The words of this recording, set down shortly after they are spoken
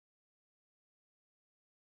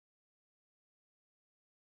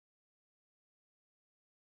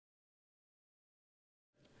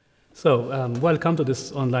Welcome to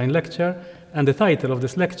this online lecture, and the title of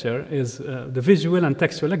this lecture is The Visual and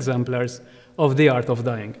Textual Exemplars of the Art of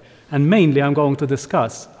Dying. And mainly I'm going to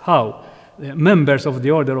discuss how members of the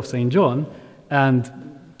Order of St. John and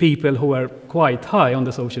people who are quite high on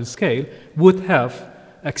the social scale would have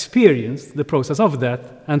experienced the process of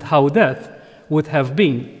death and how death would have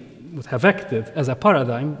acted as a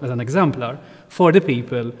paradigm, as an exemplar for the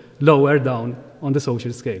people lower down on the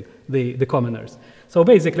social scale, the commoners. So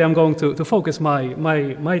basically, I'm going to focus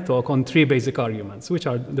my talk on three basic arguments, which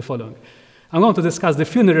are the following. I'm going to discuss the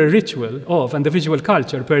funeral ritual of and the visual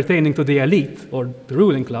culture pertaining to the elite or the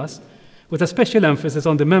ruling class, with a special emphasis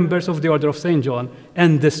on the members of the Order of St. John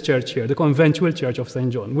and this church here, the Conventual Church of St.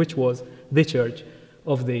 John, which was the church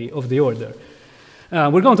of the order.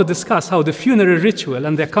 We're going to discuss how the funeral ritual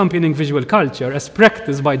and the accompanying visual culture, as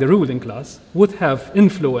practiced by the ruling class, would have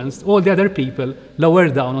influenced all the other people lower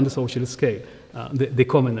down on the social scale, the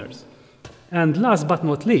commoners. And last but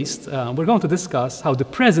not least, we're going to discuss how the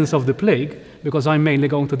presence of the plague, because I'm mainly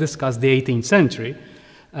going to discuss the 18th century,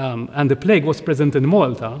 and the plague was present in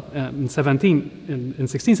Malta in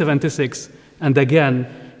 1676 and again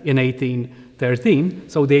in 1813.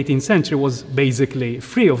 So the 18th century was basically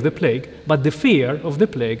free of the plague, but the fear of the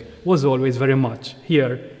plague was always very much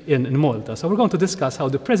here in Malta. So we're going to discuss how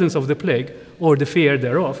the presence of the plague, or the fear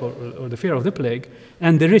thereof, or the fear of the plague,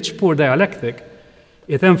 and the rich-poor dialectic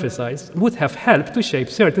it emphasized would have helped to shape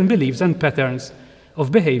certain beliefs and patterns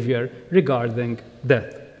of behavior regarding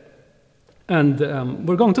death. And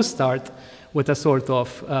we're going to start with a sort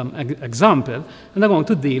of example, and I'm going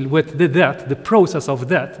to deal with the death, the process of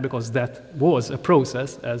death, because that was a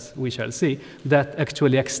process, as we shall see, that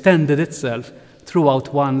actually extended itself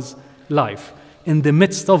throughout one's life. In the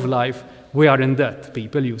midst of life, we are in death,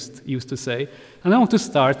 people used to say. And I want to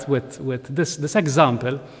start with this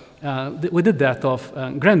example, with the death of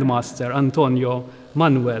Grandmaster Antonio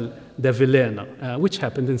Manuel de Villena, which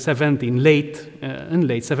happened in late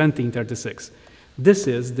 1736. This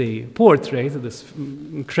is the portrait, this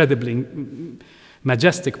incredibly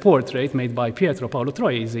majestic portrait made by Pietro Paolo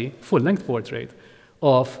Troisi, full-length portrait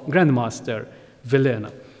of Grandmaster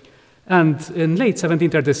Villena. And in late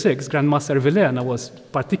 1736, Grandmaster Villena was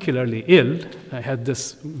particularly ill. He had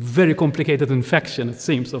this very complicated infection, it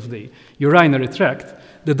seems, of the urinary tract.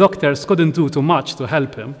 The doctors couldn't do too much to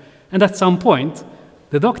help him. And at some point,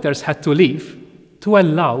 the doctors had to leave to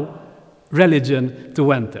allow religion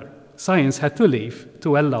to enter. Science had to leave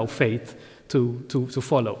to allow faith to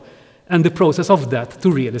follow, and the process of death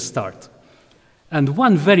to really start. And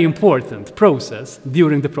one very important process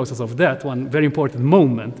during the process of death, one very important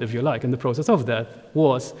moment, if you like, in the process of death,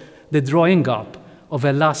 was the drawing up of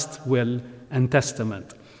a last will and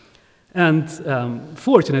testament. And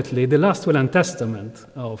fortunately, the last will and testament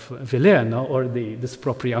of Villena, or the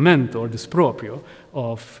spropriamento or the sproprio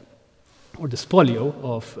or the spolio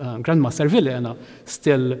of Grandmaster Villena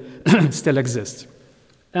still exists.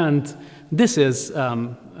 And this is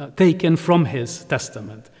taken from his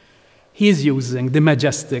testament. He is using the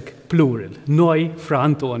majestic plural, noi fra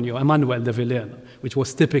Antonio Emanuel de Villena, which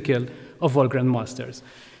was typical of all Grandmasters.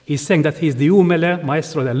 He's saying that he's the umile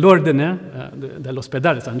maestro dell'ordine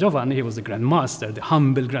dell'ospedale San Giovanni. He was the Grandmaster, the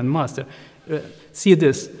humble Grandmaster. See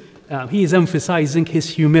this, he is emphasizing his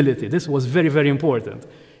humility. This was very, very important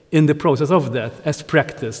in the process of death as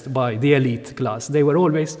practiced by the elite class. They were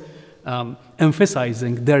always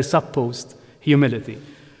emphasizing their supposed humility.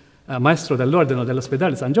 Maestro dell'ordine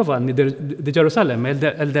dell'ospedale San Giovanni di Gerusalemme e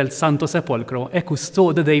del Santo Sepolcro e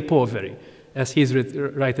custode dei poveri, as he's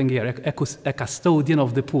writing here, a custodian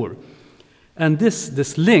of the poor. And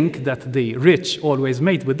this link that the rich always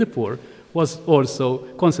made with the poor was also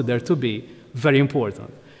considered to be very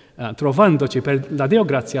important. Trovandoci per la Deo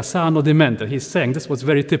grazia sano di mente. He's saying this was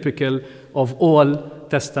very typical of all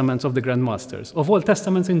testaments of the Grandmasters, of all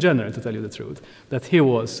testaments in general, to tell you the truth, that he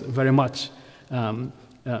was very much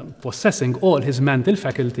possessing all his mental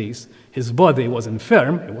faculties. His body was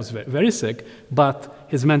infirm, he was very sick, but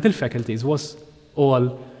his mental faculties was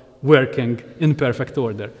all working in perfect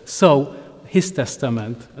order. So his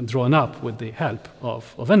testament, drawn up with the help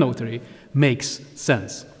of a notary, makes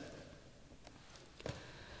sense.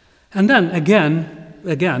 And then again,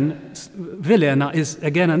 Villena is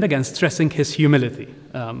again and again stressing his humility.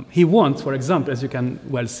 He wants, for example, as you can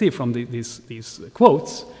well see from these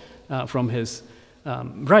quotes from his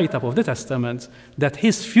write-up of the Testament, that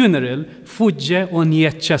his funeral fugge ogni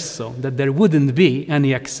eccesso, that there wouldn't be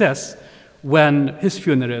any excess when his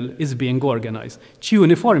funeral is being organized. Ci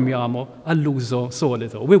uniformiamo all'uso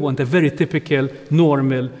solito. We want a very typical,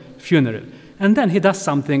 normal funeral. And then he does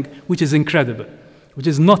something which is incredible, which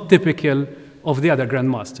is not typical of the other Grand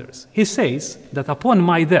Masters. He says that upon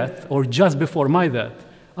my death, or just before my death,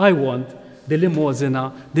 I want the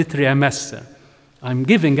limosina di tre messe. I'm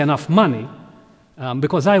giving enough money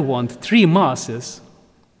because I want 3 masses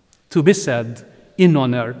to be said in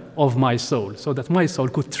honor of my soul, so that my soul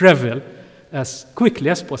could travel as quickly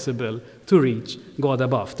as possible to reach God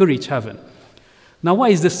above, to reach heaven. Now, why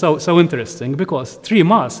is this so interesting? Because 3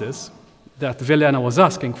 masses that Valletta was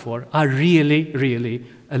asking for are really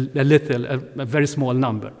a very small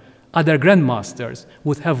number. Other Grand Masters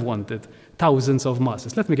would have wanted thousands of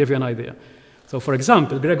masses. Let me give you an idea. So, for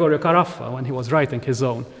example, Gregorio Caraffa, when he was writing his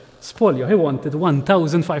own Spolio, he wanted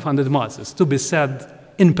 1,500 masses to be said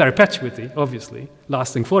in perpetuity, obviously,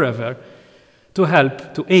 lasting forever, to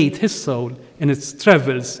help to aid his soul in its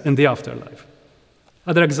travels in the afterlife.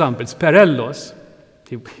 Other examples, Perellos,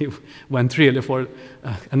 he went really for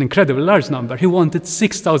an incredibly large number. He wanted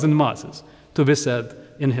 6,000 masses to be said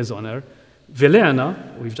in his honor. Valletta,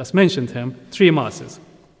 we've just mentioned him, 3 masses.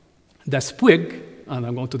 Des Puig, and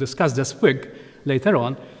I'm going to discuss Des Puig later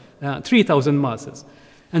on, 3,000 masses.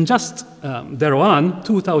 And just Deroan,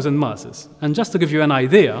 2,000 masses. And just to give you an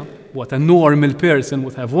idea what a normal person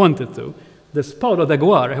would have wanted to, this Paulo de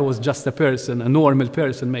Guara, who was just a person, a normal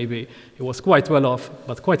person maybe, he was quite well off,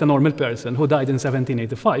 but quite a normal person, who died in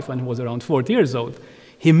 1785 when he was around 40 years old,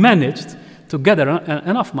 he managed to gather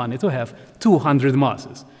enough money to have 200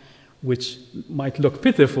 masses, which might look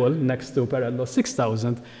pitiful next to Perello's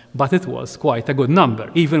 6,000, but it was quite a good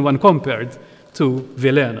number, even when compared to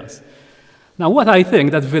Vallatta's. Now, what I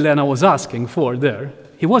think that Valletta was asking for there,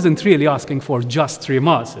 he wasn't really asking for just 3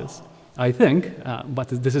 masses. I think, but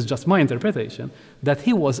this is just my interpretation, that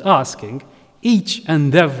he was asking each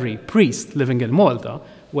and every priest living in Malta,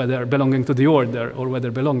 whether belonging to the order or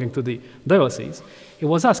whether belonging to the diocese, he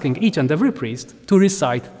was asking each and every priest to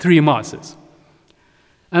recite 3 masses.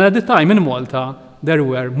 And at the time in Malta, there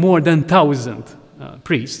were more than 1,000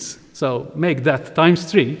 priests. So make that times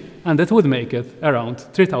 3, and that would make it around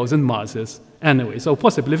 3,000 masses anyway. So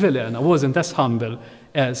possibly Valletta wasn't as humble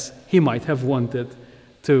as he might have wanted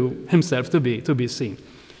to himself to be seen.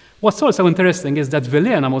 What's also interesting is that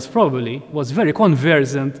Valletta most probably was very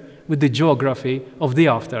conversant with the geography of the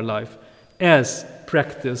afterlife as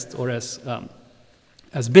practiced or as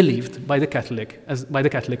believed by the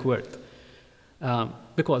Catholic world.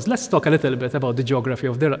 Because let's talk a little bit about the geography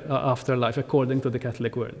of the afterlife according to the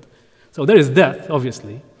Catholic world. So there is death,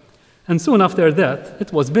 obviously, and soon after that,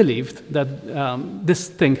 it was believed that this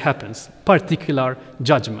thing happens, particular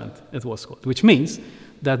judgment, it was called, which means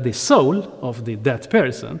that the soul of the dead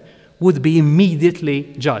person would be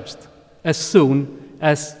immediately judged as soon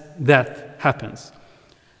as that happens.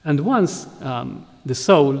 And once the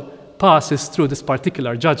soul passes through this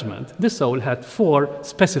particular judgment, the soul had 4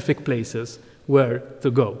 specific places where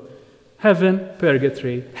to go: heaven,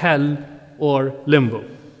 purgatory, hell, or limbo.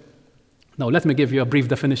 Now, let me give you a brief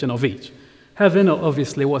definition of each. Heaven,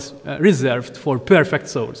 obviously, was reserved for perfect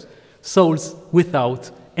souls, souls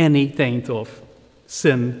without any taint of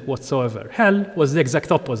sin whatsoever. Hell was the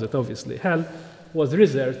exact opposite, obviously. Hell was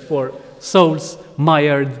reserved for souls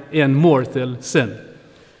mired in mortal sin.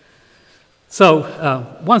 So,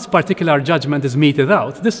 once particular judgment is meted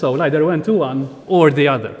out, the soul either went to one or the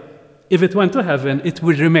other. If it went to heaven, it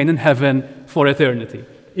will remain in heaven for eternity.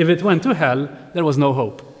 If it went to hell, there was no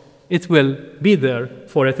hope. It will be there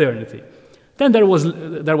for eternity. Then there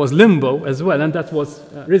was limbo as well, and that was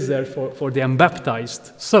reserved for the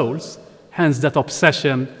unbaptized souls, hence that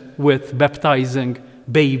obsession with baptizing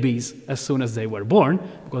babies as soon as they were born,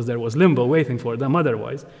 because there was limbo waiting for them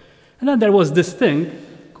otherwise. And then there was this thing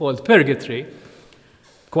called purgatory,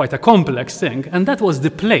 quite a complex thing, and that was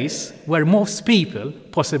the place where most people,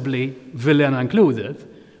 possibly Valletta included,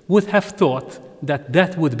 would have thought that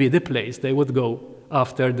that would be the place they would go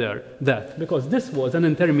after their death, because this was an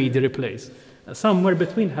intermediary place, somewhere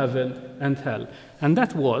between heaven and hell. And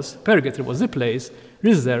that was, purgatory was the place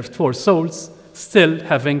reserved for souls still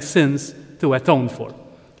having sins to atone for.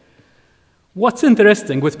 What's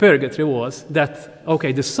interesting with purgatory was that,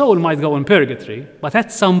 okay, the soul might go in purgatory, but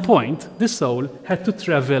at some point, the soul had to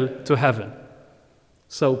travel to heaven.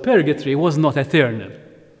 So purgatory was not eternal.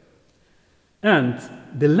 And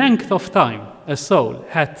the length of time a soul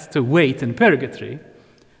had to wait in purgatory,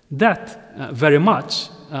 that very much,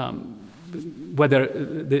 whether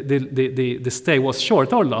the stay was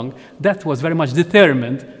short or long, that was very much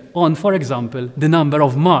determined on, for example, the number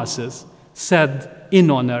of masses said in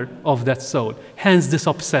honor of that soul. Hence this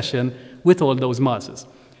obsession with all those masses.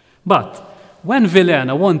 But when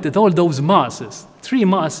Valletta wanted all those masses, 3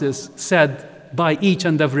 masses said by each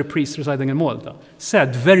and every priest residing in Malta,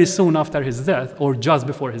 said very soon after his death, or just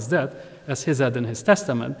before his death, as he said in his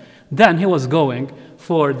testament, then he was going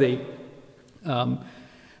for this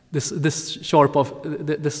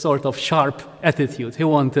sort of sharp attitude. He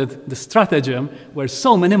wanted the stratagem where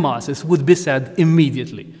so many masses would be said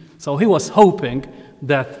immediately. So he was hoping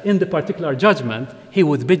that in the particular judgment, he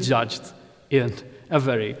would be judged in a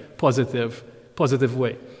very positive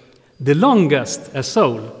way. The longest a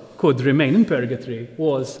soul could remain in purgatory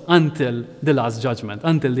was until the last judgment,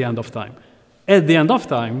 until the end of time. At the end of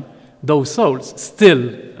time, those souls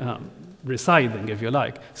still residing, if you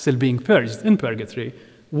like, still being purged in purgatory,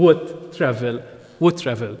 would travel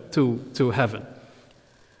to heaven.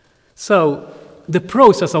 So the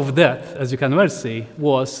process of death, as you can well see,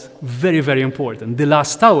 was very, very important. The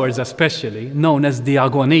last hours especially, known as the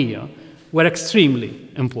agonia, were extremely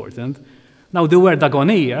important. Now the word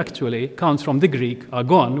agonia actually comes from the Greek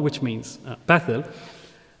agon, which means battle,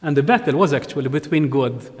 and the battle was actually between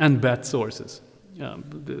good and bad sources.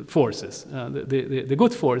 The forces, the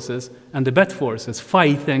good forces and the bad forces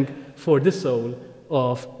fighting for the soul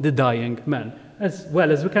of the dying man, as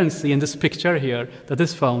well as we can see in this picture here that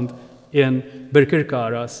is found in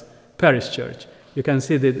Birkirkara's parish church. You can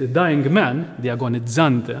see the dying man, the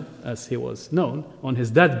agonizzante, as he was known, on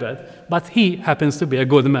his deathbed, but he happens to be a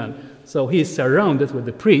good man. So he is surrounded with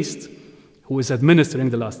the priest who is administering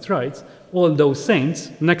the last rites, all those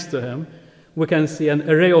saints next to him. We can see an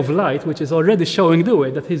array of light which is already showing the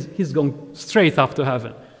way that he's going straight up to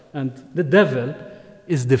heaven. And the devil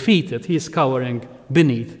is defeated. He is cowering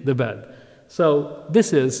beneath the bed. So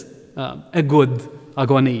this is a good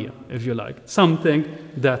agonia, if you like, something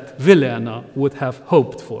that Valletta would have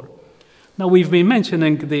hoped for. Now we've been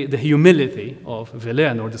mentioning the humility of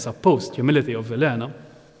Valletta, or the supposed humility of Valletta.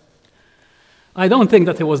 I don't think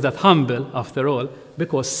that he was that humble after all,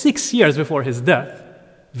 because 6 years before his death,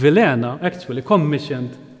 Valletta actually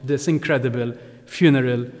commissioned this incredible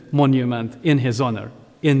funeral monument in his honor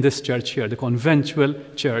in this church here, the Conventual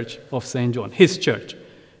Church of St. John, his church,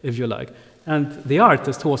 if you like. And the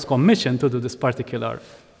artist who was commissioned to do this particular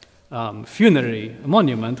funerary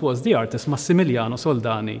monument was the artist Massimiliano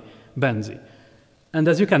Soldani Benzi. And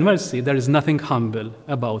as you can well see, there is nothing humble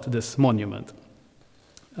about this monument.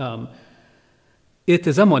 It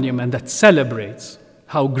is a monument that celebrates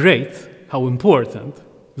how great, how important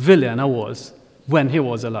Valletta was when he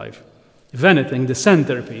was alive. If anything, the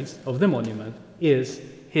centerpiece of the monument is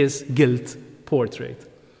his gilt portrait.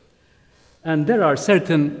 And there are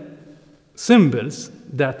certain symbols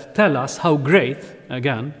that tell us how great,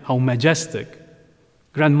 again, how majestic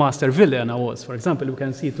Grandmaster Valletta was. For example, we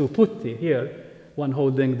can see two putti here, one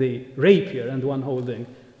holding the rapier and one holding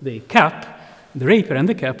the cap. The rapier and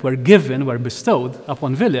the cap were bestowed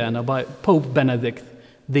upon Valletta by Pope Benedict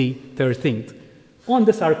XIII. On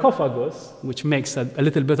the sarcophagus, which makes a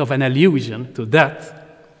little bit of an allusion to that,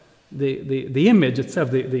 the image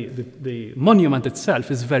itself, the monument itself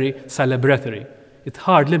is very celebratory. It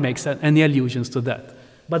hardly makes any allusions to that.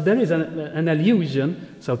 But there is an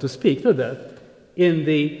allusion, so to speak, to that in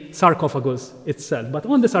the sarcophagus itself. But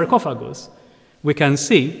on the sarcophagus, we can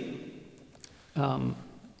see,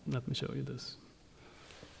 let me show you this.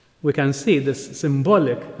 We can see this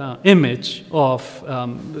symbolic image of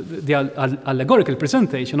the allegorical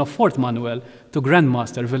presentation of Fort Manuel to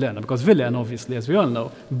Grandmaster Valletta, because Valletta, obviously, as we all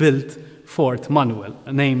know, built Fort Manuel,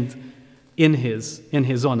 named in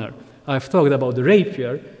his honor. I've talked about the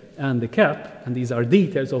rapier and the cap, and these are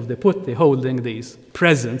details of the putti holding these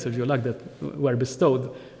presents, if you like, that were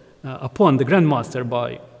bestowed upon the Grandmaster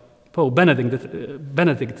by Pope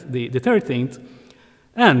Benedict XIII.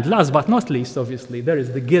 And last but not least, obviously, there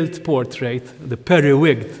is the gilt portrait, the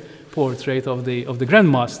periwigged portrait of the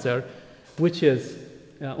Grandmaster, which is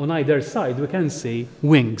on either side we can see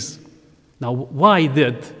wings. Now, why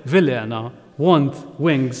did Valletta want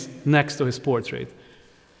wings next to his portrait?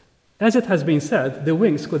 As it has been said, the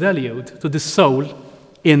wings could allude to the soul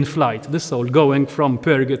in flight, the soul going from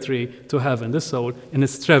purgatory to heaven, the soul in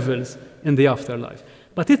its travels in the afterlife.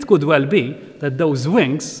 But it could well be that those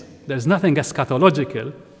wings, there's nothing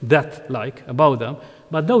eschatological, death-like about them,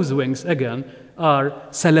 but those wings, again, are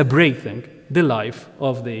celebrating the life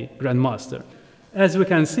of the Grandmaster. As we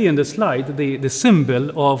can see in the slide, the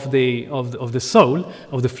symbol of the soul,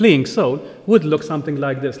 of the fleeing soul, would look something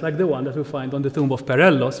like this, like the one that we find on the tomb of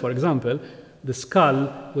Perellos, for example, the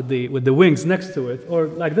skull with the wings next to it, or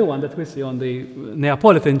like the one that we see on the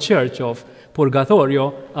Neapolitan church of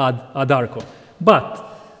Purgatorio ad Arco. But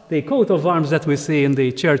the coat of arms that we see in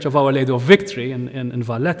the Church of Our Lady of Victory in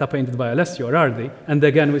Valletta, painted by Alessio Arardi, and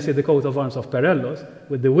again we see the coat of arms of Perellos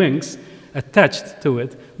with the wings, attached to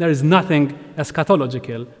it, there is nothing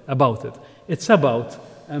eschatological about it. It's about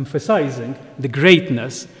emphasizing the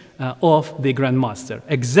greatness of the Grand Master,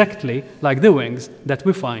 exactly like the wings that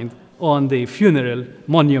we find on the funeral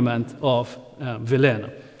monument of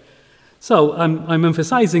Valletta. So I'm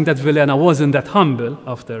emphasizing that Valletta wasn't that humble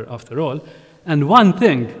after all. And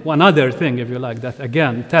one other thing, if you like, that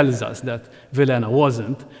again tells us that Valletta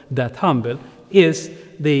wasn't that humble is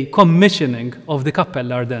the commissioning of the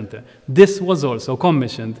Cappella Ardente. This was also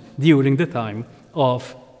commissioned during the time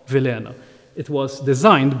of Valletta. It was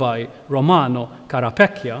designed by Romano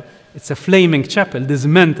Carapecchia. It's a flaming chapel,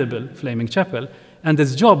 dismantleable flaming chapel, and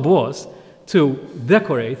its job was to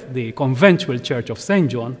decorate the Conventual Church of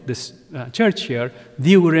St. John, this church here,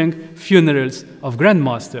 during funerals of Grand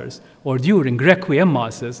Masters or during requiem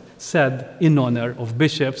masses said in honor of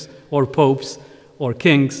bishops or popes or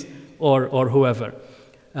kings or whoever.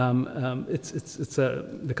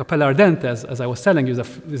 The Cappella Ardente, as I was telling you,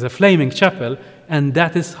 is a flaming chapel, and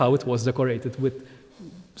that is how it was decorated, with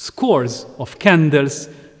scores of candles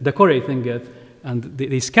decorating it. And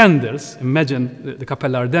these candles, imagine the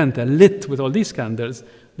Cappella Ardente lit with all these candles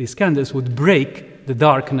would break the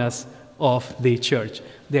darkness of the church.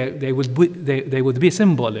 They would be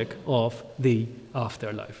symbolic of the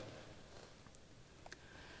afterlife.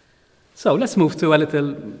 So let's move to a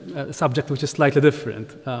little subject which is slightly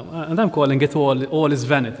different, and I'm calling it all is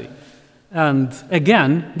vanity. And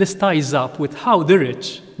again, this ties up with how the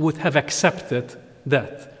rich would have accepted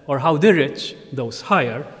death, or how the rich, those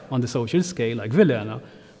higher on the social scale, like Valletta,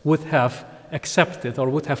 would have accepted or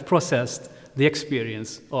would have processed the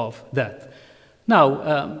experience of death.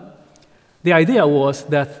 Now, the idea was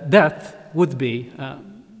that death would be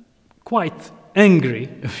quite angry,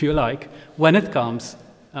 if you like, when it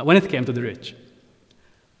came to the rich.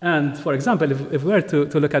 And for example, if we were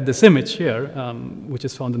to look at this image here, which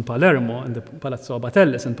is found in Palermo, in the Palazzo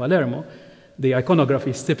Abatellis in Palermo, the iconography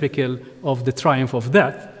is typical of the triumph of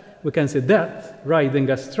death. We can see Death riding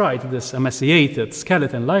astride this emaciated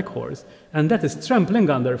skeleton-like horse, and that is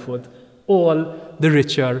trampling underfoot all the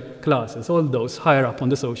richer classes, all those higher up on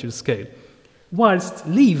the social scale, whilst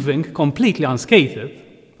leaving completely unscathed,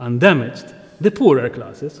 undamaged, the poorer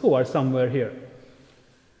classes who are somewhere here.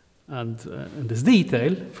 And in this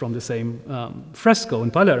detail, from the same fresco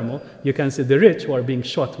in Palermo, you can see the rich who are being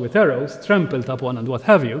shot with arrows, trampled upon and what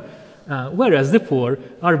have you, whereas the poor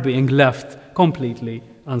are being left completely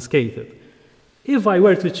unscathed. If I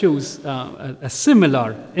were to choose a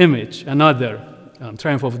similar image, another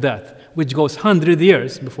triumph of death, which goes 100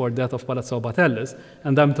 years before that of Palazzo Abatellis,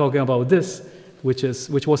 and I'm talking about this,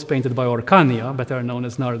 which was painted by Orcagna, better known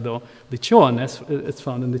as Nardo di Cione. It's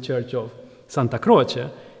found in the church of Santa Croce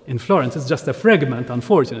in Florence. It's just a fragment,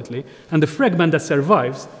 unfortunately, and the fragment that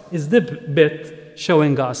survives is the bit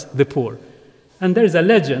showing us the poor. And there's a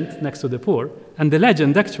legend next to the poor, and the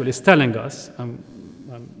legend actually is telling us,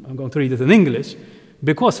 I'm going to read it in English,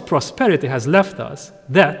 because prosperity has left us,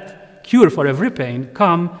 death, cure for every pain,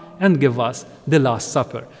 come and give us the Last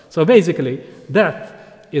Supper. So basically, death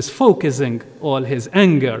is focusing all his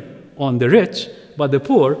anger on the rich, but the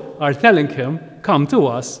poor are telling him, come to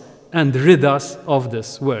us and rid us of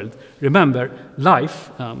this world. Remember,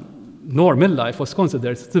 life, normal life, was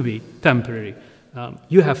considered to be temporary.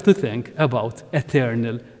 You have to think about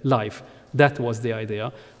eternal life. That was the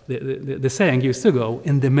idea. The saying used to go,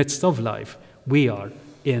 in the midst of life, we are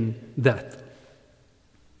in death.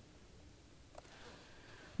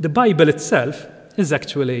 The Bible itself is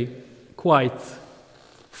actually quite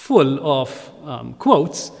full of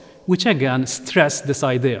quotes which again stress this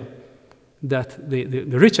idea that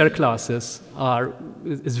the richer classes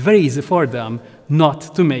it's very easy for them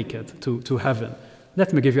not to make it to heaven.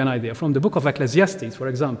 Let me give you an idea. From the book of Ecclesiastes, for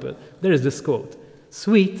example, there is this quote: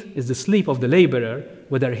 "Sweet is the sleep of the laborer,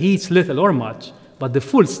 whether he eats little or much, but the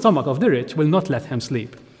full stomach of the rich will not let him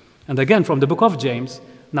sleep." And again from the book of James,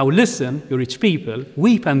 "Now listen, you rich people,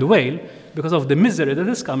 weep and wail because of the misery that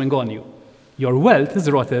is coming on you. Your wealth is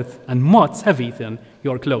rotted, and moths have eaten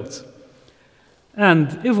your clothes."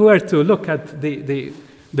 And if we were to look at the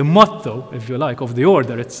motto, if you like, of the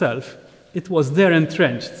order itself, it was there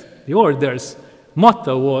entrenched. The order's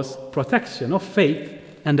motto was protection of faith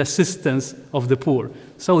and assistance of the poor.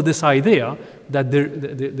 So this idea that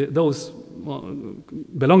those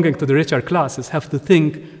belonging to the richer classes have to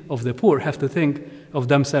think of the poor, have to think of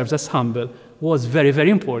themselves as humble, was very, very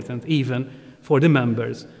important, even for the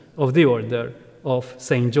members of the order of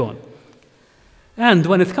St. John. And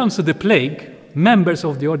when it comes to the plague, members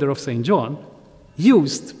of the order of St. John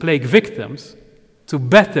used plague victims to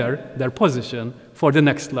better their position for the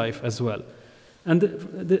next life as well. And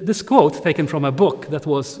this quote, taken from a book that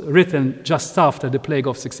was written just after the plague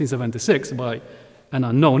of 1676 by an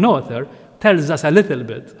unknown author, tells us a little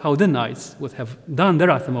bit how the knights would have done their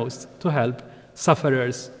utmost to help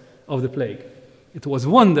sufferers of the plague. It was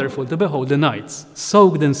wonderful to behold the knights,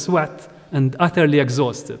 soaked in sweat and utterly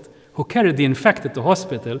exhausted, who carried the infected to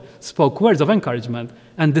hospital, spoke words of encouragement,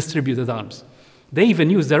 and distributed alms. They even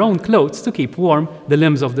used their own clothes to keep warm the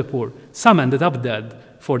limbs of the poor. Some ended up dead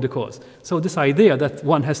for the cause. So this idea that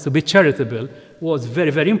one has to be charitable was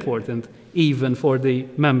very, very important, even for the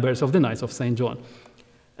members of the Knights of St. John.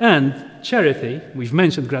 And charity, we've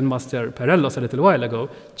mentioned Grandmaster Perellos a little while ago,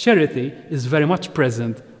 charity is very much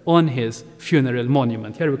present on his funeral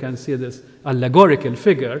monument. Here we can see this allegorical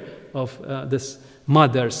figure of this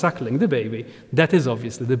mother suckling the baby. That is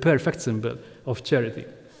obviously the perfect symbol of charity.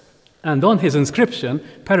 And on his inscription,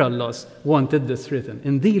 Perellos wanted this written: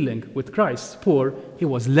 in dealing with Christ's poor, he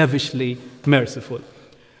was lavishly merciful.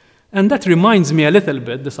 And that reminds me a little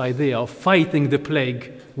bit, this idea of fighting the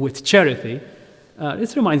plague with charity.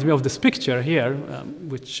 It reminds me of this picture here,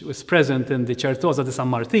 which was present in the Certosa di San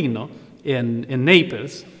Martino in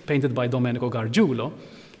Naples, painted by Domenico Gargiulo.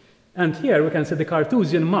 And here we can see the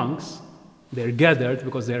Carthusian monks. They're gathered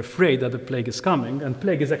because they're afraid that the plague is coming, and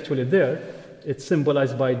plague is actually there. It's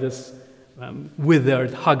symbolized by this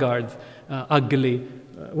withered, haggard, ugly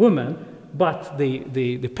woman. But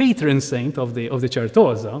the patron saint of the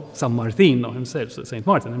Certosa, San Martino himself, so Saint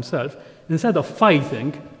Martin himself, instead of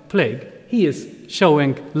fighting plague, he is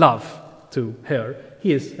showing love to her.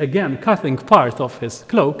 He is again cutting part of his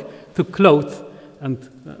cloak to clothe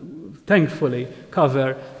and thankfully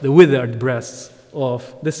cover the withered breasts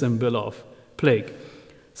of the symbol of plague.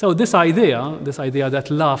 So this idea that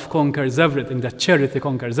love conquers everything, that charity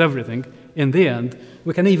conquers everything, in the end,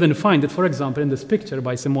 we can even find it, for example, in this picture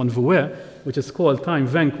by Simone Vouet, which is called Time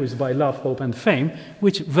Vanquished by Love, Hope and Fame,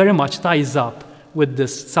 which very much ties up with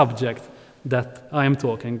this subject that I am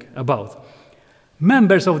talking about.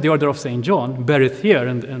 Members of the Order of St. John, buried here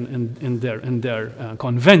in their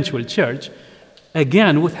conventual church,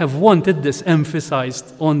 again would have wanted this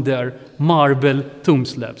emphasized on their marble tomb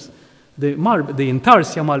slabs. The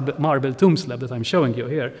Intarsia marble tomb slab that I'm showing you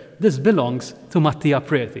here, this belongs to Mattia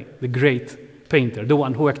Preti, the great painter, the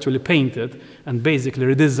one who actually painted and basically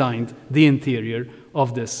redesigned the interior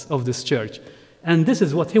of this church. And this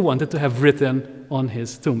is what he wanted to have written on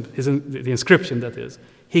his tomb, the inscription that is.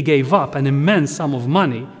 He gave up an immense sum of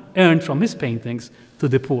money earned from his paintings to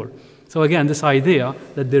the poor. So again, this idea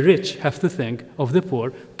that the rich have to think of the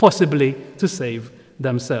poor, possibly to save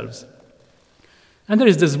themselves. And there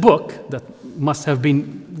is this book that must have been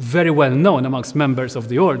very well known amongst members of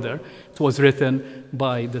the order. It was written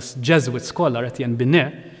by this Jesuit scholar, Etienne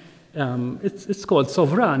Binet. It's called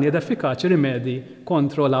Sovrani ed efficaci rimedi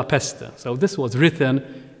contro la peste. So this was written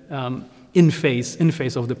in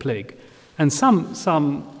face of the plague. And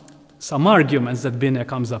some arguments that Binet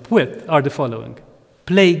comes up with are the following.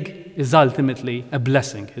 Plague is ultimately a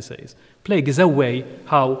blessing, he says. Plague is a way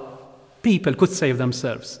how people could save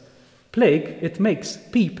themselves. Plague, it makes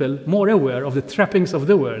people more aware of the trappings of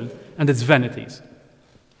the world and its vanities.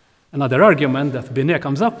 Another argument that Binet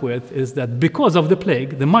comes up with is that because of the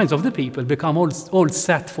plague, the minds of the people become all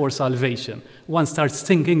set for salvation. One starts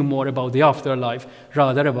thinking more about the afterlife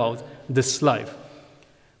rather about this life.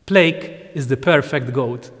 Plague is the perfect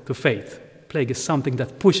goad to faith. Plague is something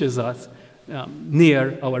that pushes us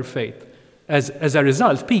near our faith. As a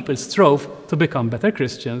result, people strove to become better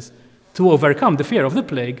Christians. To overcome the fear of the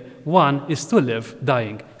plague, one is to live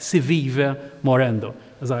dying. Si vive morendo.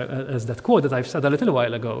 As that quote that I've said a little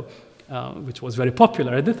while ago, which was very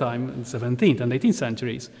popular at the time in the 17th and 18th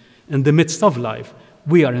centuries, in the midst of life,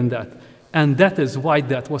 we are in that. And that is why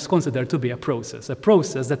that was considered to be a process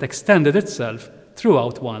that extended itself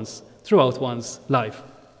throughout one's life.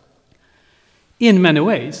 In many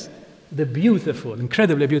ways, the beautiful,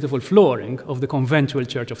 incredibly beautiful flooring of the Conventual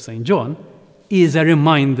Church of St. John is a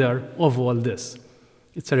reminder of all this.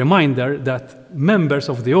 It's a reminder that members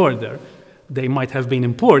of the order, they might have been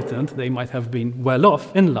important, they might have been well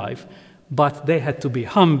off in life, but they had to be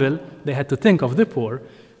humble, they had to think of the poor,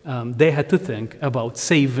 they had to think about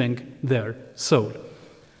saving their soul.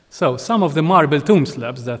 So some of the marble tomb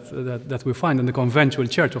slabs that we find in the Conventual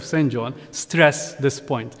Church of St. John stress this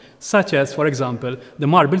point, such as, for example, the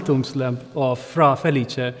marble tomb slab of Fra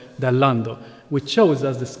Felice del Lando, which shows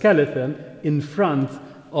us the skeleton in front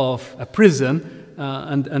of a prison,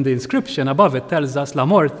 and the inscription above it tells us La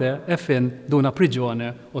morte è fin d'una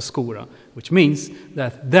prigione oscura, which means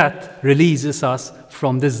that releases us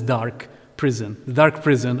from this dark prison. The dark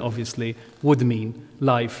prison, obviously, would mean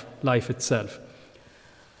life itself.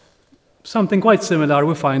 Something quite similar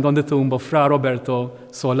we find on the tomb of Fra Roberto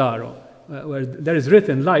Solaro, where there is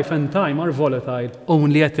written, life and time are volatile,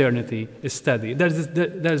 only eternity is steady.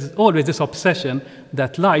 There's always this obsession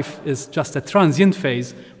that life is just a transient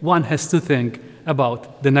phase. One has to think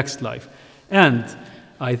about the next life. And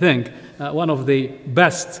I think one of the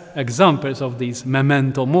best examples of these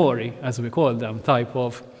memento mori, as we call them, type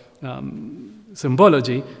of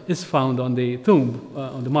symbology, is found on the tomb,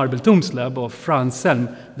 on the marble tomb slab of Fra Anselm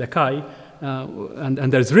de Cai,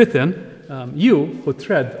 and there's written, you who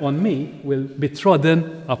tread on me will be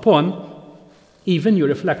trodden upon, even you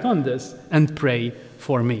reflect on this and pray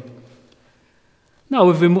for me. Now,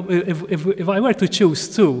 if I were to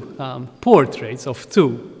choose two portraits of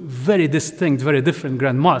two very distinct, very different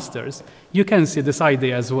Grand Masters, you can see this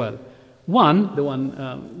idea as well. One, the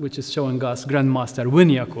one which is showing us Grand Master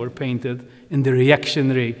Winiarcourt, painted in the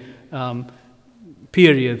reactionary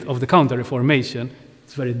period of the Counter-Reformation.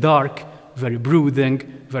 It's very dark, very brooding,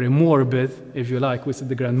 very morbid, if you like. We see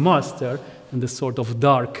the Grand Master in this sort of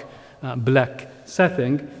dark black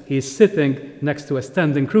setting. He's sitting next to a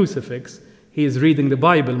standing crucifix. He is reading the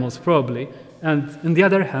Bible, most probably, and on the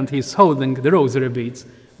other hand, he's holding the rosary beads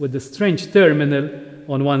with the strange terminal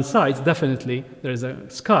on one side. Definitely, there is a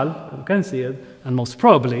skull, you can see it, and most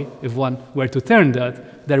probably, if one were to turn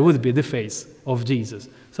that, there would be the face of Jesus.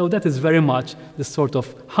 So that is very much the sort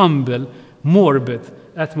of humble, morbid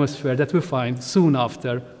atmosphere that we find soon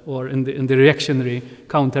after, or in the reactionary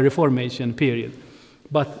Counter-Reformation period.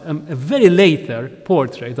 But a very later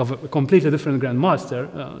portrait of a completely different Grand Master,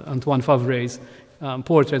 Antoine Favre's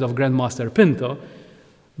portrait of Grand Master Pinto,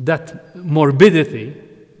 that morbidity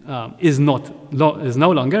is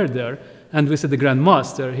no longer there, and we see the Grand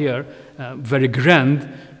Master here, very grand,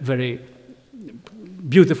 very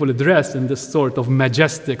beautifully dressed in this sort of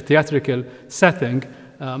majestic theatrical setting.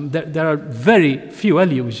 There are very few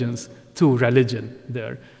allusions to religion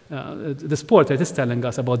there. This portrait is telling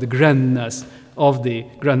us about the grandness of the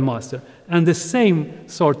Grand Master. And the same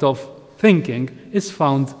sort of thinking is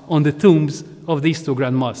found on the tombs of these two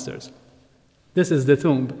Grand Masters. This is the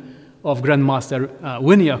tomb of Grand Master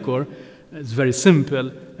Winiarcourt. It's very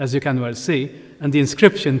simple, as you can well see. And the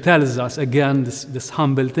inscription tells us, again, this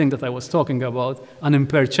humble thing that I was talking about,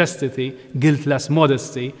 unimpaired chastity, guiltless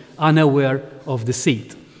modesty, unaware of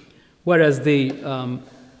deceit. Whereas the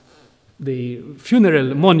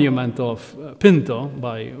funeral monument of Pinto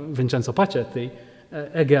by Vincenzo Pacetti,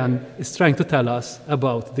 again, is trying to tell us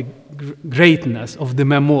about the greatness of the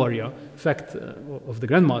memoria, in fact, of the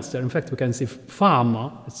Grand Master. In fact, we can see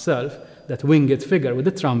Fama itself, that winged figure with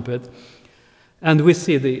the trumpet, and we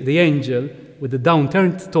see the angel with the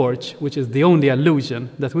downturned torch, which is the only allusion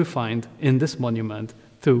that we find in this monument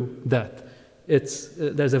to that.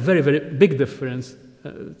 There's a very, very big difference.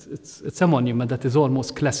 It's a monument that is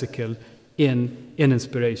almost classical in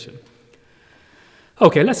inspiration.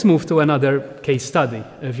 Okay, let's move to another case study,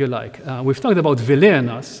 if you like. We've talked about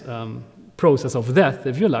Villena's process of death,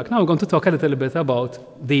 if you like. Now we're going to talk a little bit about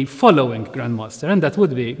the following Grand Master, and that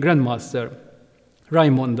would be Grand Master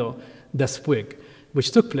Raimondo Despuig,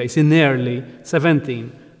 which took place in early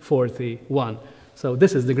 1741. So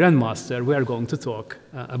this is the Grand Master we are going to talk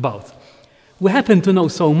about. We happen to know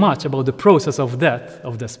so much about the process of death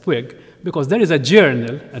of Despuig because there is a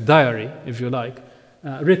journal, a diary, if you like,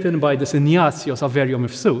 written by this Ignazio Saverio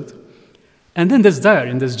Mifsud. And in this diary,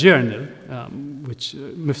 in this journal, which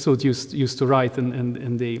Mifsud used to write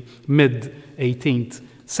in the mid-18th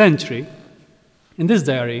century, in this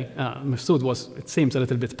diary, Mifsud was, it seems, a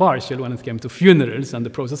little bit partial when it came to funerals and the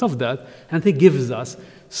process of death, and he gives us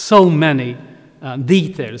so many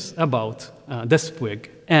details about Despuig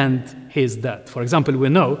and his death. For example, we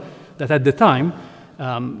know that at the time,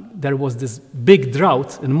 there was this big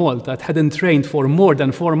drought in Malta. It hadn't rained for more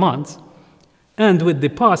than 4 months. And with the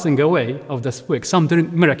passing away of Despuig,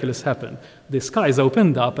 something miraculous happened. The skies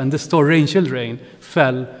opened up and this torrential rain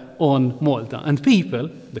fell on Malta. And people,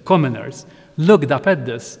 the commoners, looked up at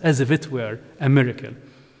this as if it were a miracle.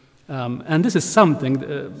 And this is something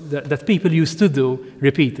that people used to do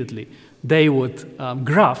repeatedly. They would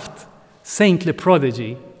graft saintly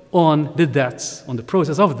prodigy on the deaths, on the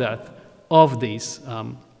process of death of these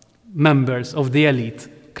members of the elite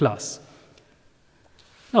class.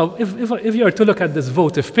 Now, if you are to look at this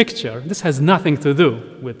votive picture, this has nothing to do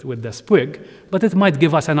with Despuig, but it might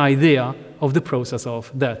give us an idea of the process of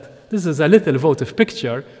death. This is a little votive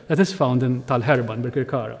picture that is found in Tal Herban,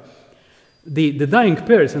 Birkirkara. The dying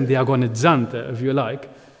person, the agonizzante, if you like,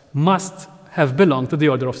 must have belonged to the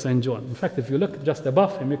Order of St. John. In fact, if you look just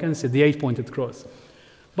above him, you can see the 8-pointed cross.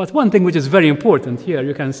 But one thing which is very important here,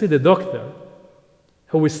 you can see the doctor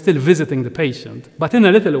who is still visiting the patient. But in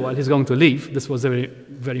a little while, he's going to leave. This was a very,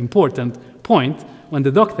 very important point when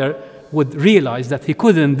the doctor would realize that he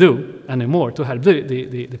couldn't do anymore to help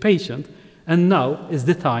the patient. And now is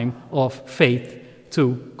the time of faith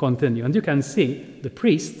to continue. And you can see the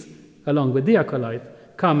priest, along with the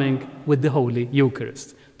acolyte, coming with the Holy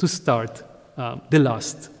Eucharist to start the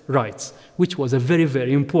last rites, which was a very,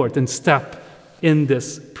 very important step in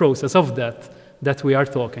this process of death that we are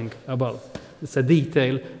talking about. It's a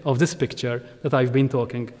detail of this picture that I've been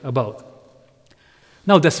talking about.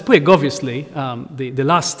 Now, the sprig, obviously, the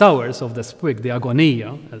last hours of the sprig, the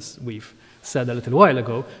agonia, as we've said a little while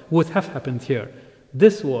ago, would have happened here.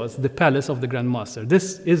 This was the palace of the Grand Master.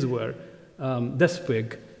 This is where the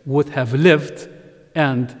sprig would have lived,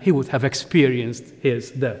 and he would have experienced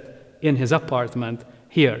his death in his apartment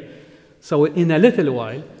here. So in a little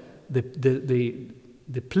while,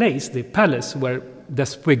 the place, the palace where the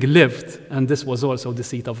sprig lived, and this was also the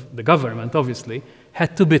seat of the government, obviously,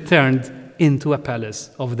 had to be turned into a palace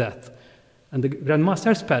of death. And the Grand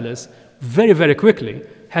Master's palace, very, very quickly,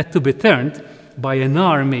 had to be turned by an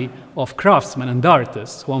army of craftsmen and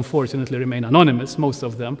artists, who unfortunately remain anonymous, most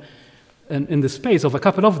of them. And in the space of a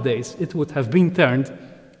couple of days, it would have been turned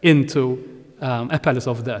into a palace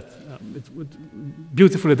of death. It would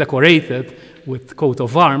beautifully decorated with coat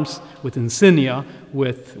of arms, with insignia,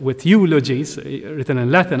 with eulogies written in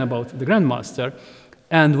Latin about the Grand Master,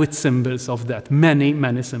 and with symbols of death, many,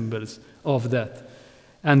 many symbols of death.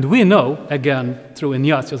 And we know, again, through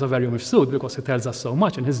Ignatius of Arium, because he tells us so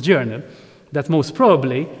much in his journal, that most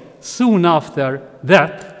probably, soon after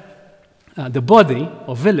that, the body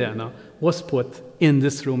of Valletta was put in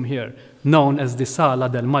this room here, known as the Sala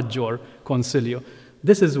del Maggior Concilio.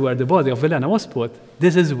 This is where the body of Valletta was put.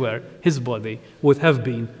 This is where his body would have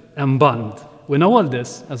been embalmed. We know all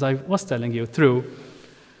this, as I was telling you, through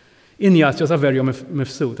Ignatius of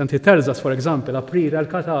Arium, and he tells us, for example, aprire il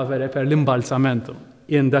cadavere per l'imbalsamento,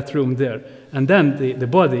 in that room there. And then the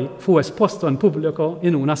body fu esposto in pubblico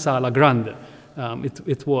in una sala grande.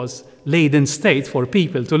 It was laid in state for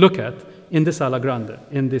people to look at in the Sala Grande,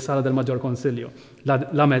 in the Sala del Maggior Concilio.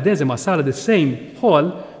 La medesima sala, the same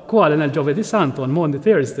hall, quale nel Giovedì Santo, on Monday,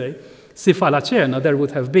 Thursday, si fa la cena. There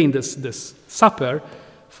would have been this supper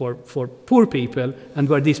for poor people, and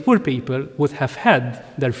where these poor people would have had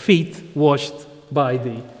their feet washed by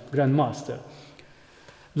the Grand Master.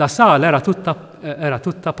 La sala era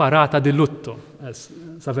tutta parata di lutto, as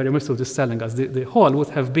Saverio Mifsud is telling us. The hall would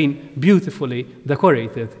have been beautifully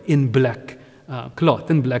decorated in black cloth,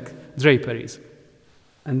 in black draperies.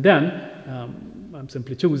 And then, I'm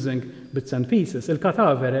simply choosing bits and pieces, il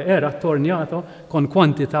cadavere era attorniato con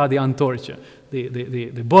quantità di antorce.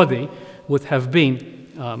 The body would have been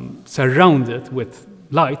surrounded with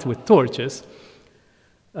light, with torches.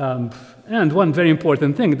 And one very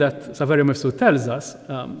important thing that Saverio Mifsud tells us,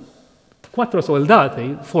 4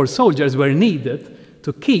 soldati, 4 soldiers were needed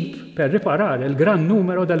to keep, per riparare il gran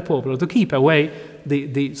numero del popolo, to keep away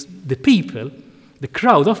the people, the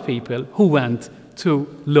crowd of people who went to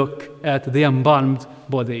look at the embalmed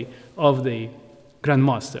body of the Grand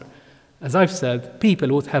Master. As I've said, people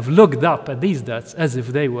would have looked up at these deaths as if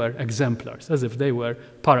they were exemplars, as if they were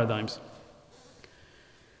paradigms.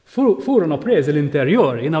 Furono presi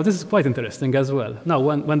l'interiori. Now, this is quite interesting as well. Now,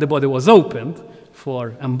 when the body was opened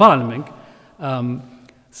for embalming,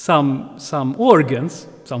 some organs,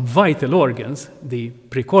 some vital organs, the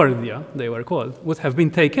precordia, they were called, would have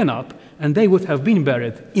been taken up, and they would have been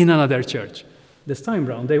buried in another church. This time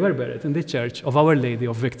round, they were buried in the Church of Our Lady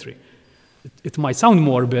of Victory. It might sound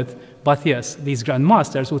morbid, but yes, these Grand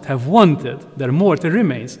Masters would have wanted their mortal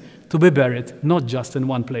remains to be buried not just in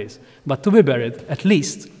one place, but to be buried at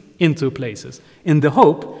least in 2 places, in the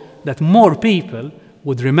hope that more people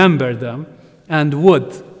would remember them and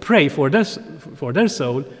would pray for their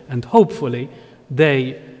soul, and hopefully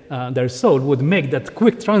their soul would make that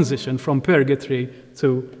quick transition from purgatory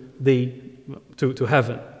to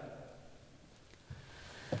heaven.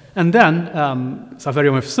 And then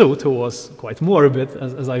Saverio Mifsud, who was quite morbid,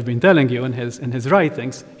 as I've been telling you in his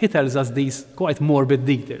writings, he tells us these quite morbid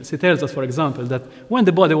details. He tells us, for example, that when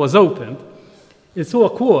the body was opened, il suo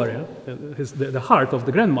cuore, the heart of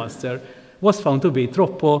the Grand Master, was found to be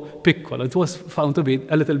troppo piccolo. It was found to be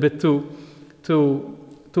a little bit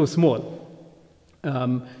too small.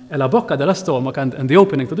 E la bocca della stomach and the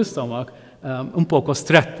opening to the stomach un poco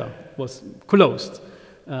stretta, was closed.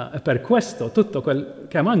 Per questo tutto quel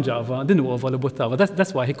che mangiava di nuovo lo buttava.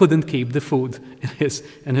 That's why he couldn't keep the food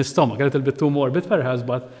in his stomach. A little bit too morbid perhaps,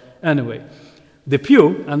 but anyway. The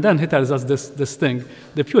più, and then he tells us this thing,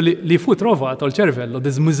 the più li fu trovato il cervello di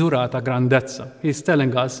smisurata grandezza. He's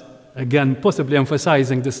telling us again, possibly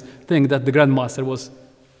emphasizing this thing that the Grand Master was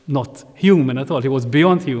not human at all. He was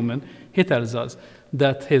beyond human. He tells us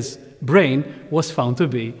that his brain was found to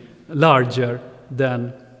be larger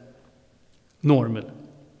than normal.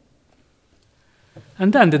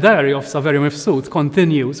 And then the diary of Saverio Mifsud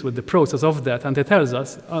continues with the process of death, and it tells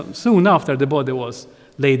us soon after the body was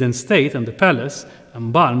laid in state in the palace,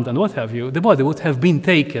 embalmed and what have you, the body would have been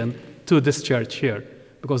taken to this church here,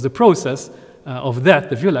 because the process of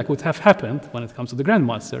death, if you like, would have happened when it comes to the Grand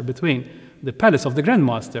Master between the palace of the Grand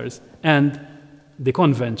Masters and the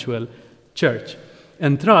Conventual Church.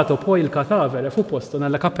 Entrato poi il cadavere fu posto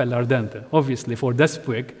nella Cappella Ardente. Obviously, for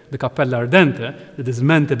Despwig, the Cappella Ardente, the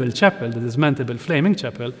dismantleable chapel, the dismantleable flaming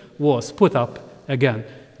chapel, was put up again.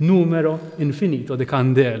 Numero infinito di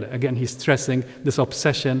candele. Again, he's stressing this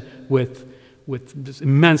obsession with this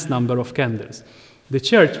immense number of candles. The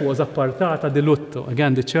church was appartata di lutto.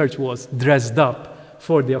 Again, the church was dressed up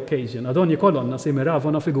for the occasion. Ad ogni colonna si mirava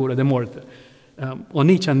una figura di morte. On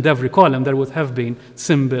each and every column, there would have been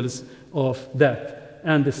symbols of death.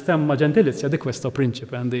 And the stemma gentilizia di questo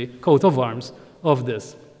principe, and the coat of arms of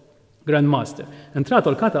this Grand Master. Entrato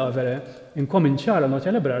il cadavere, incominciarono a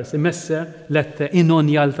celebrarsi messe lette in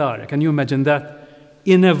ogni altare. Can you imagine that?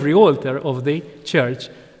 In every altar of the church,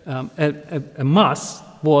 a mass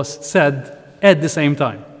was said at the same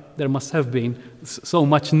time. There must have been so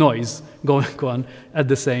much noise going on at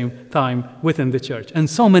the same time within the church. And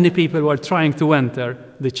so many people were trying to enter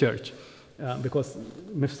the church. Because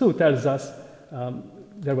Mifsud tells us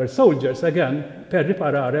there were soldiers, again, per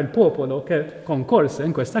riparare il popolo che concorse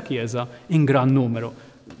in questa chiesa in gran numero.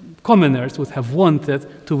 Commoners would have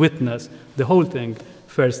wanted to witness the whole thing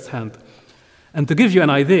firsthand. And to give you an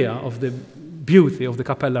idea of the beauty of the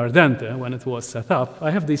Cappella Ardente when it was set up,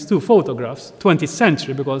 I have these two photographs, 20th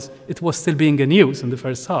century, because it was still being in use in the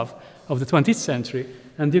first half of the 20th century,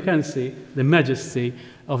 and you can see the majesty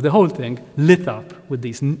of the whole thing lit up with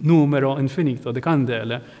these numero infinito di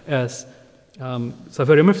candele, as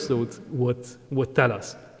Saverio Mifsud would tell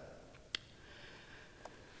us.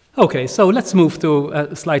 Okay, so let's move to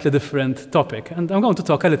a slightly different topic, and I'm going to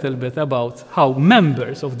talk a little bit about how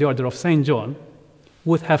members of the Order of St. John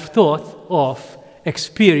would have thought of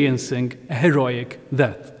experiencing a heroic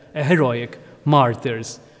death, a heroic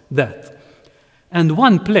martyr's death. And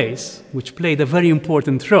one place which played a very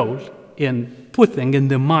important role in putting in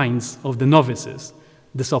the minds of the novices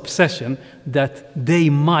this obsession that they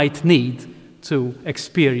might need to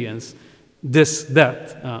experience this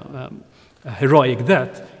death, a heroic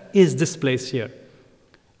death, is this place here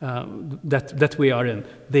that we are in,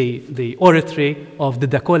 the oratory of the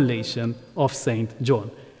Decollation of St.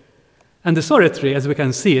 John. And this oratory, as we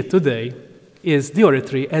can see it today, is the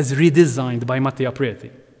oratory as redesigned by Mattia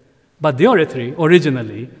Preti. But the oratory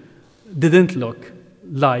originally didn't look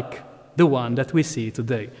like the one that we see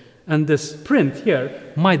today. And this print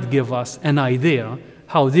here might give us an idea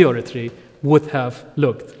how the oratory would have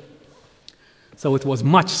looked. So it was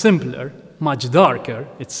much simpler, much darker,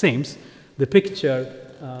 it seems. The picture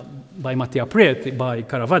by Mattia Preti, by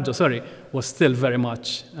Caravaggio, sorry, was still very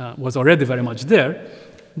much, was already very much there.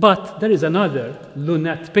 But there is another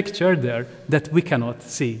lunette picture there that we cannot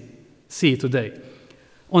see today.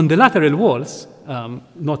 On the lateral walls,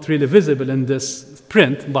 not really visible in this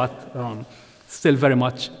print, but still very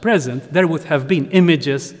much present, there would have been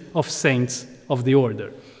images of saints of the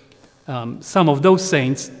order. Some of those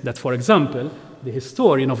saints that, for example, the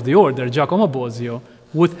historian of the order, Giacomo Bosio,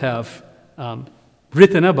 would have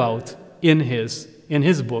written about in his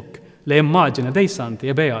book, Le immagini dei santi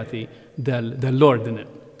e beati dell'ordine.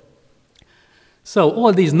 So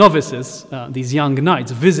all these novices, these young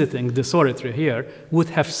knights visiting this oratory here, would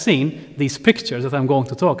have seen these pictures that I'm going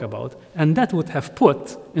to talk about, and that would have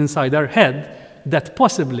put inside their head that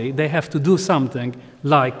possibly they have to do something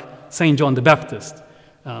like St. John the Baptist,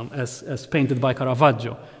 as painted by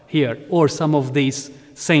Caravaggio here, or some of these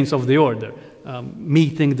saints of the order,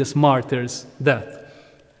 meeting this martyr's death.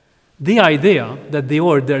 The idea that the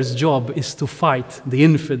order's job is to fight the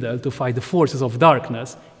infidel, to fight the forces of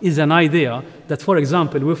darkness, is an idea that, for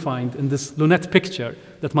example, we find in this lunette picture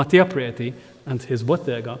that Mattia Preti and his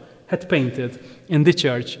bottega had painted in the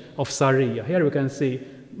church of Sarria. Here we can see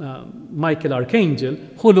Michael Archangel,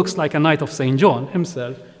 who looks like a knight of St. John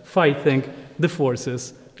himself, fighting the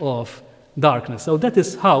forces of darkness. So that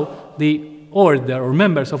is how the order, or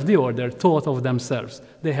members of the order, thought of themselves.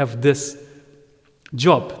 They have this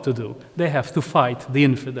job to do. They have to fight the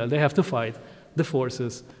infidel. They have to fight the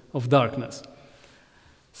forces of darkness.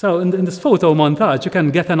 So in this photo montage, you can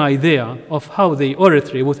get an idea of how the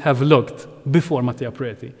oratory would have looked before Mattia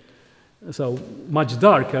Preti. So much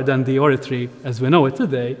darker than the oratory as we know it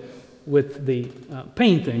today, with the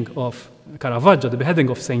painting of Caravaggio, the beheading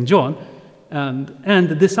of St. John, and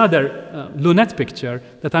this other lunette picture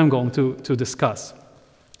that I'm going to discuss.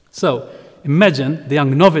 So imagine the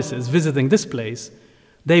young novices visiting this place.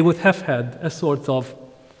 They would have had a sort of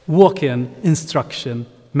walk-in instruction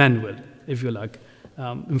manual, if you like.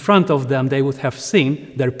 In front of them, they would have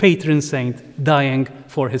seen their patron saint dying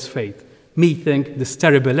for his faith, meeting this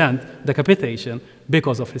terrible end, decapitation,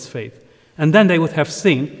 because of his faith. And then they would have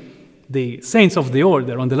seen the saints of the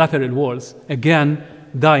order on the lateral walls, again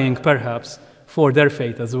dying perhaps for their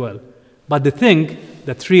faith as well. But the thing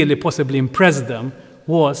that really possibly impressed them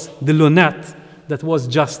was the lunette that was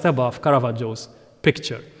just above Caravaggio's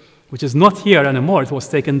picture, which is not here anymore. It was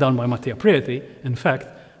taken down by Mattia Preti, in fact,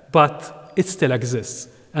 but it still exists.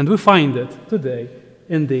 And we find it today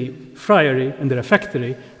in the friary, in the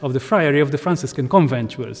refectory of the Friary of the Franciscan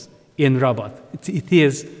Conventuals in Rabat. It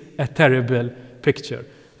is a terrible picture.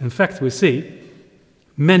 In fact, we see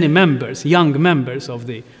many members, young members of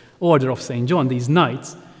the Order of St. John, these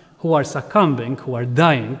knights, who are succumbing, who are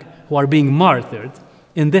dying, who are being martyred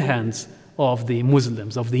in the hands of the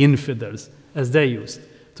Muslims, of the infidels, as they used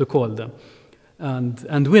to call them.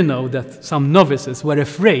 And we know that some novices were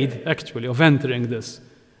afraid, actually, of entering this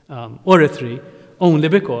oratory only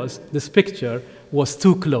because this picture was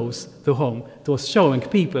too close to home. It was showing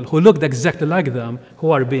people who looked exactly like them,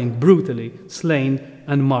 who are being brutally slain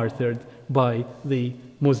and martyred by the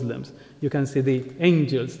Muslims. You can see the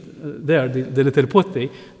angels there, the little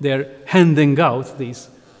putti, they're handing out these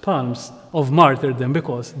palms of martyrdom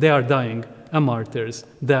because they are dying a martyr's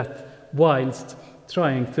death whilst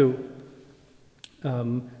trying to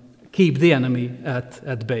keep the enemy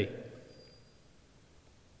at bay.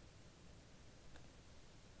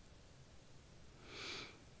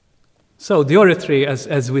 So the oratory,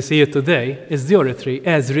 as we see it today, is the oratory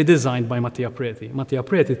as redesigned by Mattia Preti. Mattia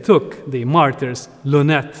Preti took the martyr's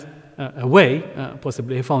lunette away,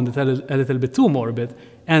 possibly he found it a little bit too morbid,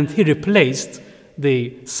 and he replaced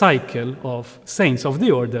the cycle of saints of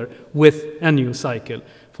the order with a new cycle.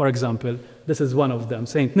 For example, this is one of them,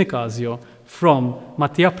 Saint Nicasio, from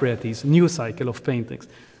Mattia Preti's new cycle of paintings.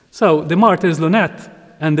 So the martyr's lunette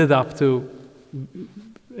ended up to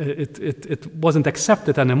it wasn't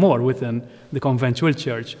accepted anymore within the Conventual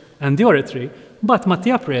Church and the oratory, but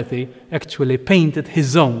Mattia Preti actually painted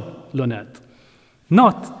his own lunette.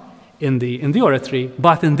 Not in the oratory,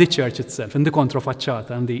 but in the church itself, in the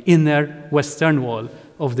controfacciata, and the inner western wall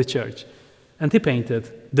of the church. And he painted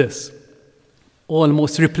this,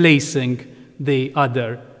 almost replacing the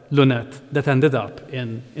other lunette that ended up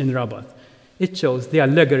in Rabat. It shows the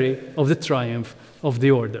allegory of the triumph of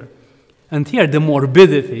the order. And here the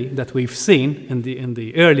morbidity that we've seen in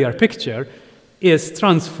the earlier picture is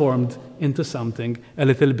transformed into something a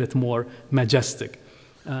little bit more majestic.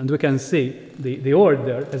 And we can see the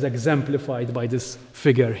order as exemplified by this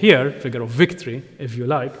figure here, figure of victory, if you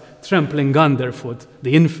like, trampling underfoot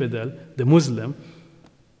the infidel, the Muslim,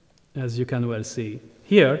 as you can well see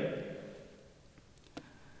here.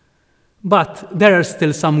 But there are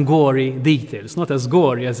still some gory details, not as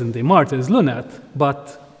gory as in the martyr's lunette,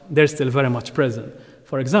 but they're still very much present.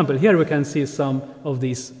 For example, here we can see some of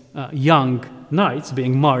these young knights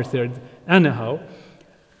being martyred anyhow.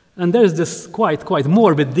 And there's this quite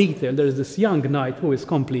morbid detail. There's this young knight who is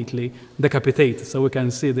completely decapitated. So we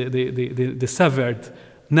can see the severed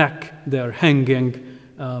neck there hanging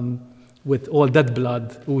with all that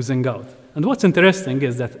blood oozing out. And what's interesting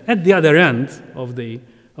is that at the other end of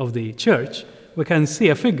the church, we can see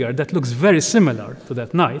a figure that looks very similar to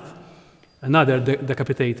that knight, another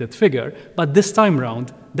decapitated figure, but this time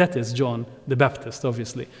round, that is John the Baptist,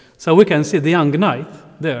 obviously. So we can see the young knight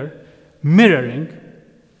there mirroring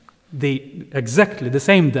exactly the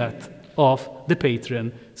same death of the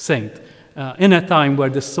patron saint. In a time where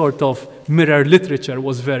this sort of mirror literature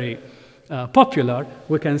was very popular,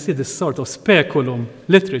 we can see this sort of speculum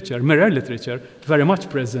literature, mirror literature, very much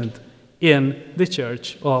present in the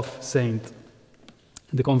church of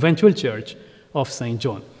the Conventual Church of St.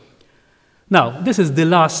 John. Now, this is the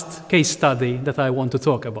last case study that I want to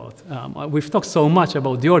talk about. We've talked so much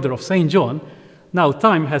about the Order of St. John. Now,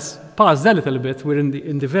 time has passed a little bit. We're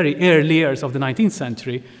in the very early years of the 19th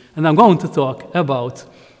century, and I'm going to talk about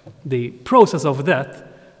the process of death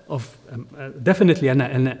of definitely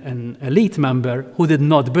an elite member who did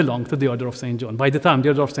not belong to the Order of St. John. By the time the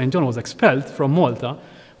Order of St. John was expelled from Malta,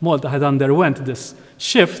 Malta had underwent this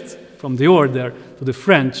shift from the order to the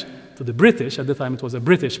French to the British. At the time, it was a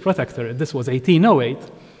British protectorate. This was 1808.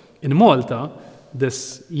 In Malta,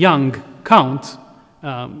 this young count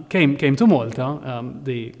came to Malta.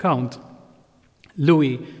 The Count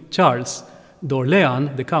Louis Charles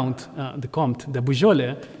d'Orléans, the Comte de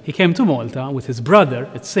Beaujolais, he came to Malta with his brother,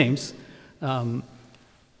 it seems,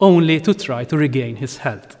 only to try to regain his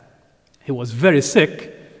health. He was very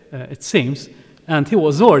sick, it seems, and he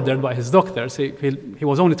was ordered by his doctors, he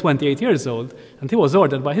was only 28 years old, and he was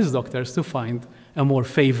ordered by his doctors to find a more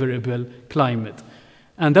favorable climate.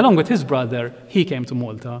 And along with his brother, he came to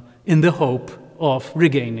Malta in the hope of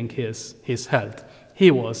regaining his health.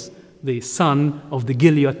 He was the son of the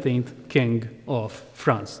guillotined king of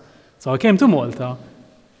France. So he came to Malta.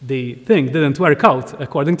 The thing didn't work out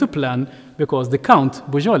according to plan because the Count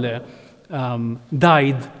Beaujolais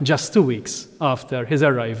died just 2 weeks after his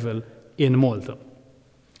arrival in Malta.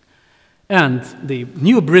 And the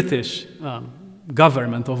new British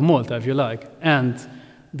government of Malta, if you like, and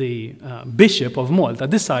the Bishop of Malta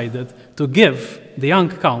decided to give the young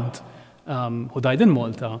Count who died in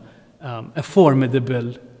Malta a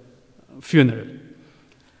formidable funeral.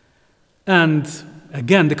 And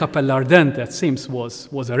again, the Cappella Ardente, it seems,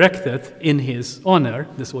 was erected in his honor.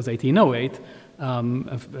 This was 1808.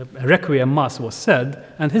 A requiem mass was said,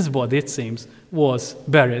 and his body, it seems, was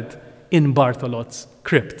buried in Bartholot's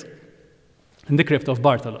crypt, in the crypt of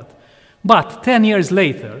Bartholot. But 10 years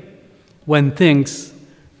later, when things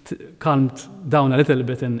calmed down a little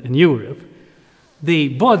bit in Europe, the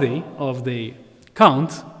body of the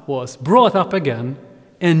Count was brought up again.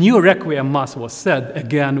 A new requiem mass was said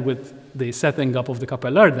again with the setting up of the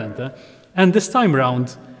Cappella Ardente, and this time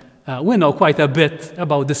round we know quite a bit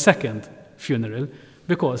about the second funeral,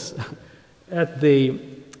 because at the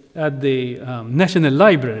National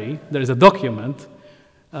Library there is a document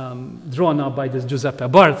drawn up by this Giuseppe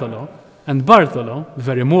Bartolo, and Bartolo,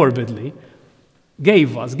 very morbidly,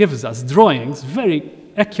 gives us drawings, very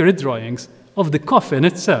accurate drawings, of the coffin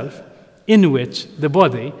itself in which the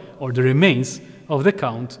body or the remains of the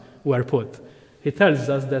Count were put. He tells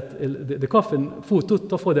us that the coffin fu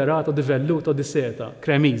tutto foderato di velluto di seta,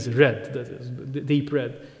 cremise, red, that is, deep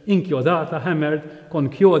red, inchiodata, hammered, con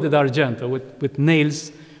chiodi d'argento, with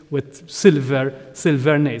nails, with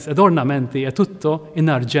silver nails, ed ornamenti è tutto in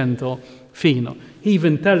argento fino. He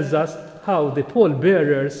even tells us how the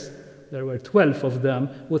pallbearers, there were 12 of them,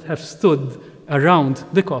 would have stood around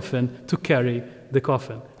the coffin to carry the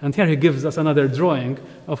coffin. And here he gives us another drawing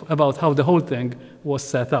about how the whole thing was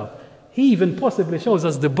set up. He even possibly shows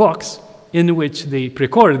us the box in which the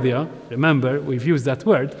precordia, remember, we've used that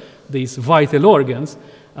word, these vital organs,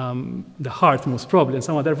 the heart most probably, and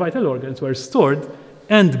some other vital organs were stored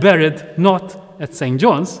and buried not at St.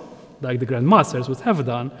 John's, like the Grand Masters would have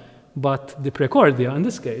done, but the precordia, in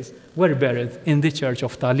this case, were buried in the Church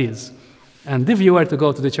of Thalys. And if you were to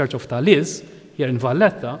go to the Church of Thalys, here in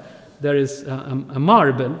Valletta, there is a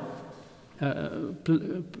marble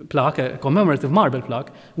plaque, a commemorative marble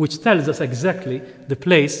plaque, which tells us exactly the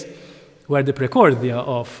place where the precordia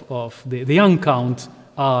of the young Count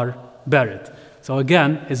are buried. So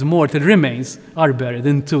again, his mortal remains are buried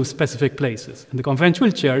in two specific places. In the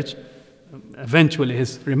Conventual Church, eventually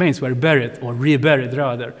his remains were buried, or reburied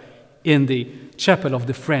rather, in the chapel of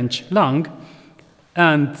the French Langue,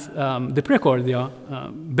 and the precordia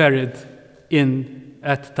buried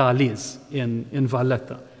at Thalys in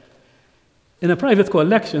Valletta. In a private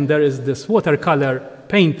collection, there is this watercolor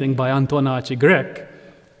painting by Antonaci Grec,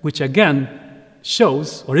 which again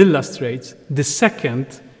shows or illustrates the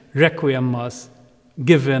second requiem mass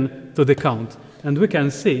given to the Count. And we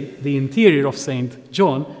can see the interior of St.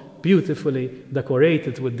 John beautifully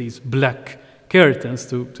decorated with these black curtains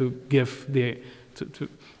to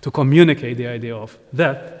communicate the idea of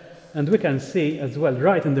death. And we can see as well,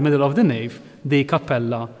 right in the middle of the nave, the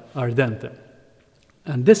Cappella Ardente.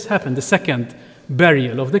 And this happened, the second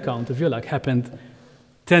burial of the Count, if you like, happened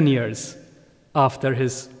 10 years after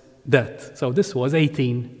his death. So this was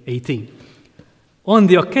 1818. On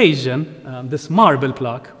the occasion, this marble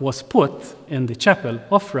plaque was put in the chapel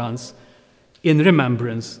of France in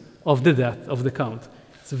remembrance of the death of the Count.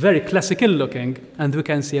 It's very classical looking, and we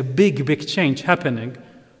can see a big change happening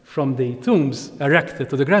from the tombs erected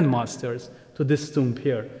to the Grand Masters to this tomb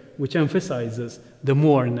here, which emphasizes the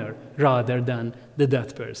mourner rather than the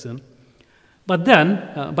dead person. But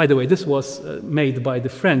then, by the way, this was made by the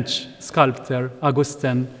French sculptor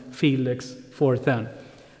Augustin Félix Fortin.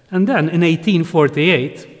 And then in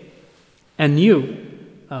 1848, a new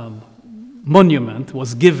monument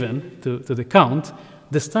was given to the Count,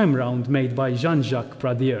 this time round made by Jean-Jacques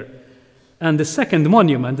Pradier. And the second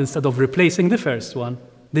monument, instead of replacing the first one,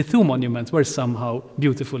 the two monuments were somehow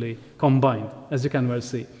beautifully combined, as you can well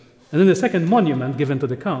see. And in the second monument given to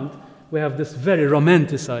the Count, we have this very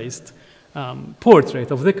romanticized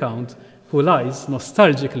portrait of the Count who lies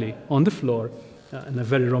nostalgically on the floor in a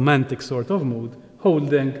very romantic sort of mood,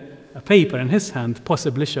 holding a paper in his hand,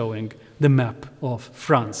 possibly showing the map of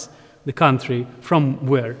France, the country from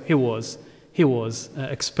where he was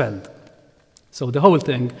expelled. So the whole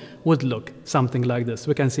thing would look something like this.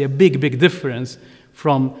 We can see a big, big difference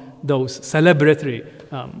from those celebratory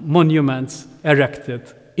monuments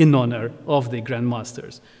erected in honor of the Grand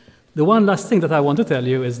Masters. The one last thing that I want to tell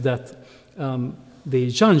you is that the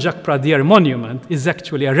Jean-Jacques Pradier monument is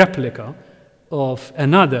actually a replica of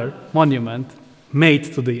another monument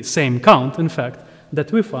made to the same count, in fact,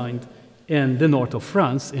 that we find in the north of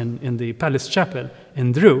France, in the Palace Chapel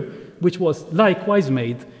in Dreux, which was likewise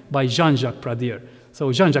made by Jean-Jacques Pradier.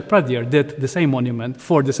 So Jean-Jacques Pradier did the same monument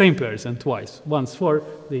for the same person twice, once for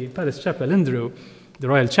the Palace Chapel in Dreux, the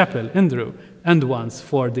Royal Chapel in Dreux, and once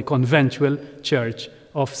for the Conventual Church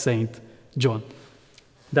of St. John.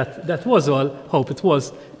 That was all. Hope it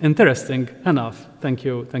was interesting enough. Thank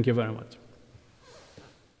you very much.